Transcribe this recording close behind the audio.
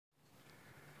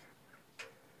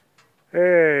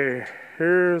Hey,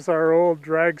 here's our old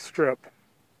drag strip.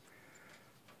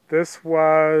 This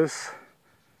was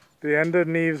the end of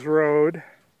Neves Road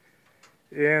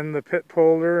in the Pit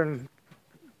Polder and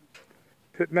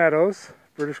Pit Meadows,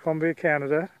 British Columbia,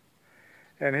 Canada.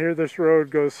 And here this road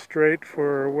goes straight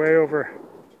for way over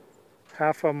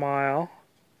half a mile.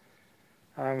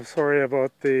 I'm sorry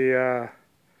about the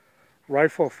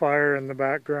rifle fire in the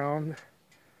background,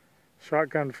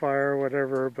 shotgun fire,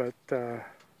 whatever, but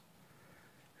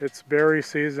it's berry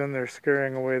season. They're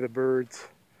scaring away the birds.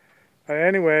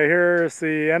 Anyway, here's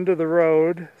the end of the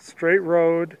road, straight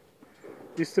road.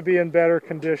 Used to be in better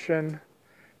condition,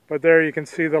 but there you can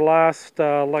see the last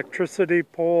electricity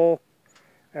pole,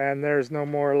 and there's no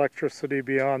more electricity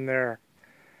beyond there.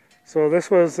 So this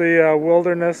was the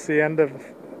wilderness, the end of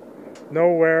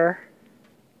nowhere,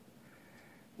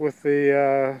 with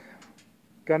the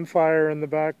gunfire in the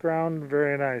background.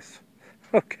 Very nice.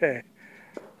 Okay.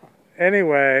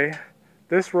 Anyway,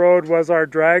 this road was our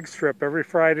drag strip. Every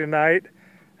Friday night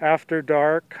after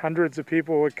dark, hundreds of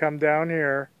people would come down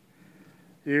here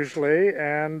usually,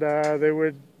 and they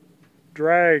would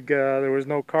drag. There was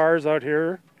no cars out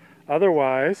here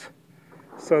otherwise,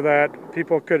 so that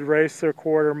people could race their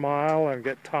quarter mile and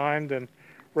get timed and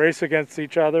race against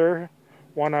each other,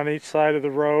 one on each side of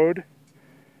the road.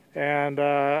 And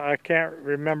I can't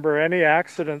remember any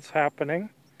accidents happening,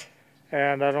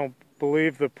 and I don't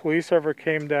believe the police ever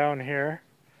came down here.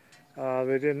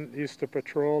 They didn't used to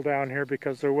patrol down here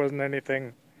because there wasn't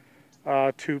anything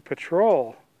to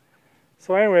patrol.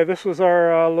 So anyway, this was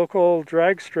our local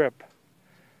drag strip.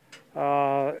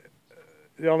 The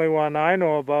only one I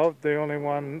know about, the only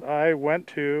one I went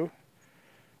to.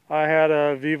 I had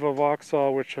a Viva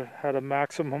Vauxhall which had a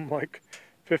maximum like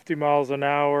 50 miles an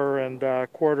hour and a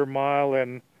quarter mile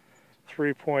in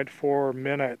 3.4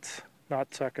 minutes,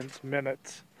 not seconds,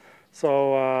 minutes.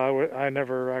 So I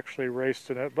never actually raced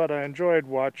in it, but I enjoyed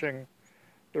watching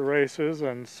the races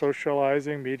and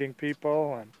socializing, meeting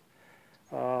people,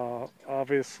 and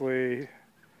obviously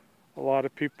a lot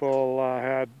of people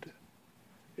had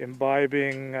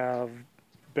imbibing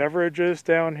beverages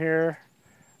down here.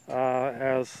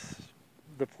 As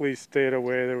the police stayed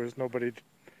away, there was nobody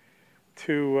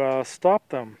to stop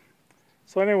them.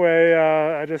 So anyway,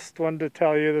 I just wanted to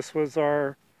tell you this was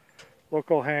our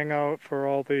local hangout for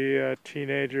all the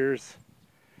teenagers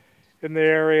in the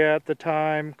area at the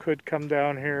time. Could come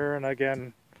down here, and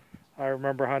again, I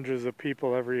remember hundreds of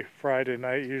people every Friday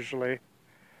night usually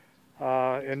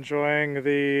enjoying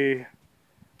the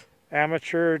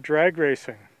amateur drag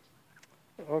racing.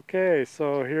 Okay,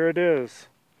 so here it is,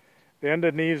 the end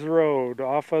of Neves Road,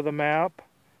 off of the map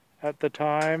at the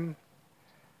time.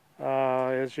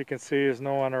 As you can see, there's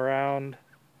no one around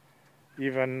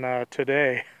even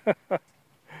today.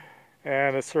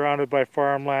 And it's surrounded by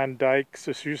farmland, dikes.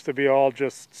 This used to be all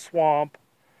just swamp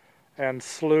and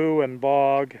slough and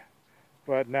bog,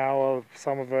 but now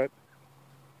some of it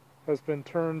has been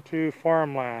turned to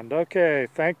farmland. Okay,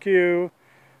 thank you.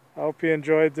 I hope you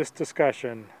enjoyed this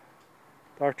discussion.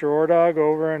 Dr. Ordog,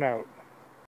 over and out.